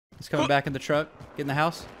He's coming back in the truck. Get in the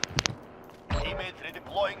house. Teammates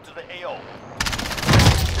redeploying to the AO.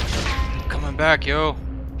 Coming back, yo.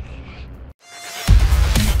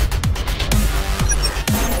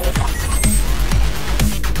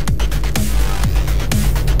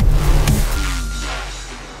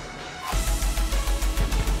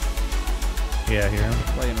 Yeah, I hear him.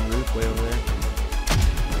 Playing a roof way over there.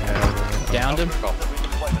 Yeah, Downed him.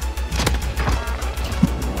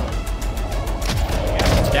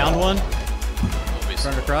 Downed one.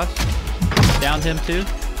 Turned across. Downed him too.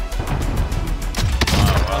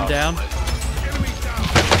 One down.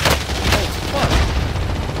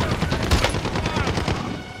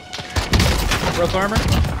 Broke armor.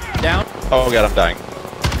 Down. Oh god, I'm dying.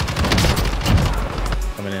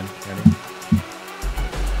 coming in. Ready?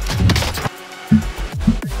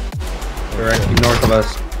 Directly north of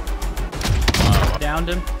us. Downed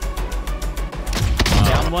him.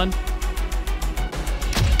 Down one.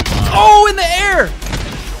 Oh, in the air!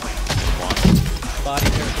 Body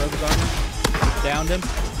here, broke his armor. Downed him.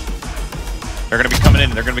 They're gonna be coming in.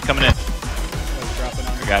 They're gonna be coming in. Oh, dropping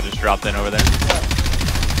on The guy just dropped in over there.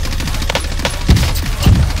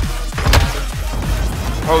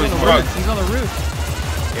 Oh, he's on the roof. He's on the roof.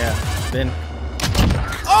 Yeah, been.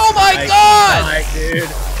 Oh my god! Dude.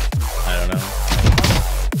 I don't know.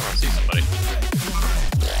 I see somebody.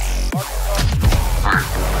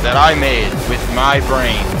 That I made with my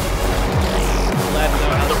brain. Glad to know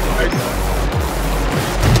how to do it.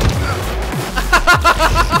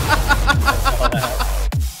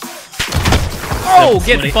 Oh,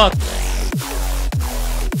 get fucked!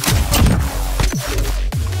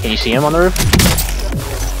 Can you see him on the roof?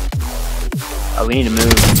 Oh, we need to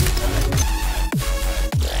move.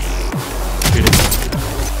 Shoot it.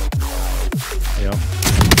 Yep.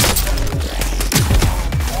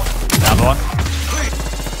 Down one.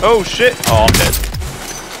 Oh shit! Oh, I'm dead.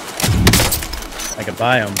 I could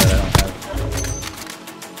buy them, but I don't have.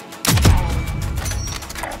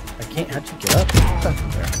 I can't. How'd you get up?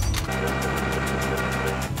 There.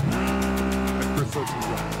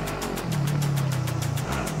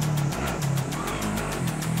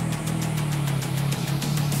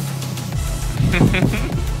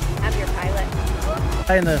 I'm your pilot.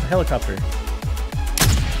 Hi in the helicopter.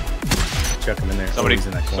 Chuck him in there. Somebody, He's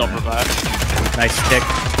in that corner. someone revive. Nice stick.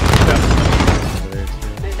 Over there too.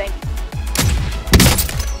 Moving.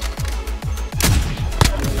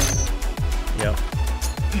 Yep.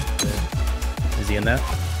 Is he in that?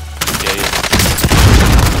 Yeah,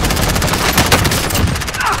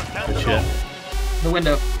 Good shit. The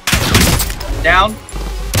window. Down.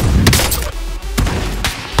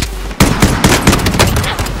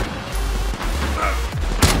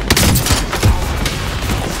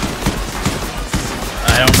 I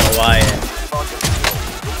don't know why it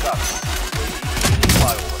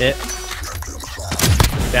hit.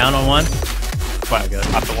 Down on one. Quite good.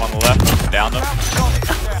 Up the one on the left. Down them.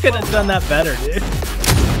 Could have done that better, dude.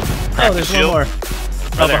 Oh, there's one shield. more.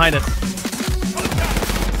 Oh, there. behind us.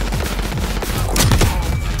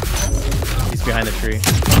 He's behind the tree.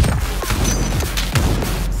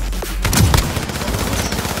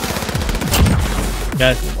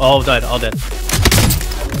 Guys, all dead, all dead.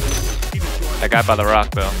 That guy by the rock,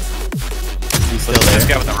 though. He's still This there.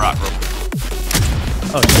 guy with the rock, real quick.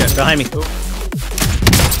 Oh shit, behind me.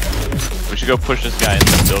 We should go push this guy into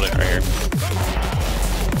the building right here.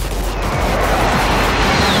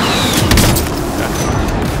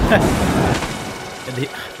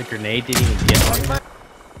 The grenade didn't even get on.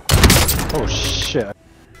 Oh shit.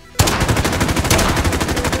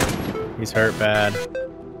 He's hurt bad.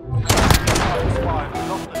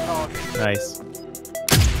 Nice.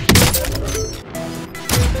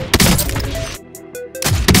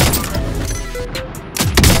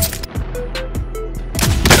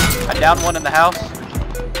 I downed one in the house.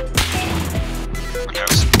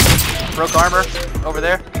 Broke armor over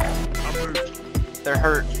there. They're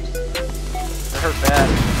hurt. They're hurt bad.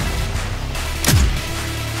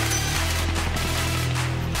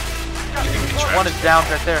 One is down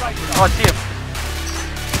right there. Oh, I see him.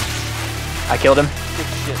 I killed him. Good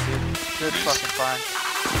shit, dude. Good fucking fine.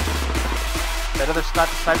 That other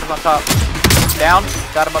sniper's on top. Down.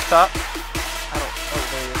 Got him up top. I don't. Oh,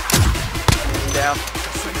 there he is. He's down.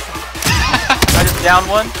 I just downed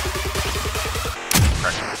one.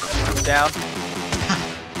 Down.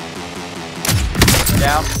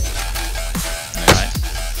 Down. Nice.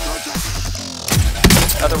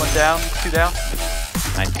 Other one down. 2 down.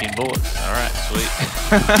 19 bullets. Alright, sweet.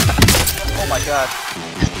 Oh my god.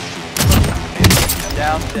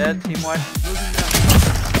 Down, dead, team wipe.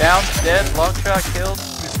 Down, dead, long shot, killed.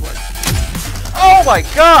 Oh my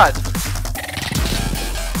god!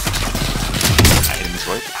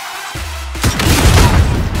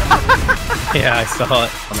 Yeah, I saw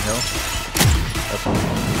it on the hill.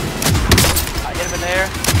 I hit him in there.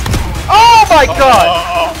 Oh my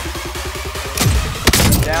god!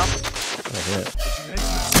 Down.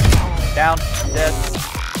 Down. Dead.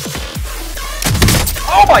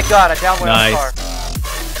 Oh my god, I downed one on the car.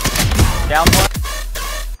 Down one.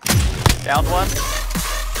 Down one.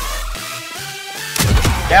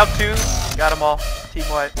 Down two. Got them all. Team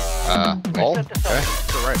white. All? Okay.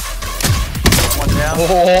 Alright. One down.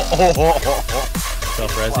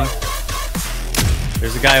 Self-resing.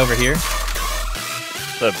 There's a guy over here.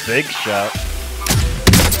 It's a big shot.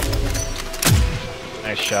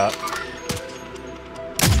 Nice shot.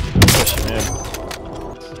 Push him in.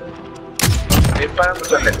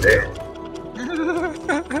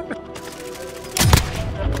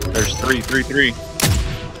 There's three.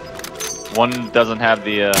 One doesn't have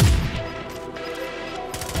the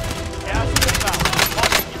Gas is inbound.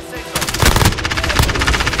 Marking your safe zone.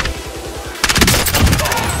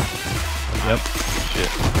 Yep. shit.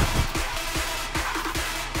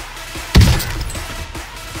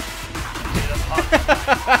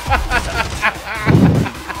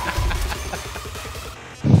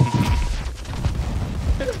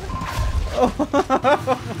 Oh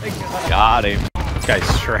my god. Got him. This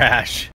guy's trash.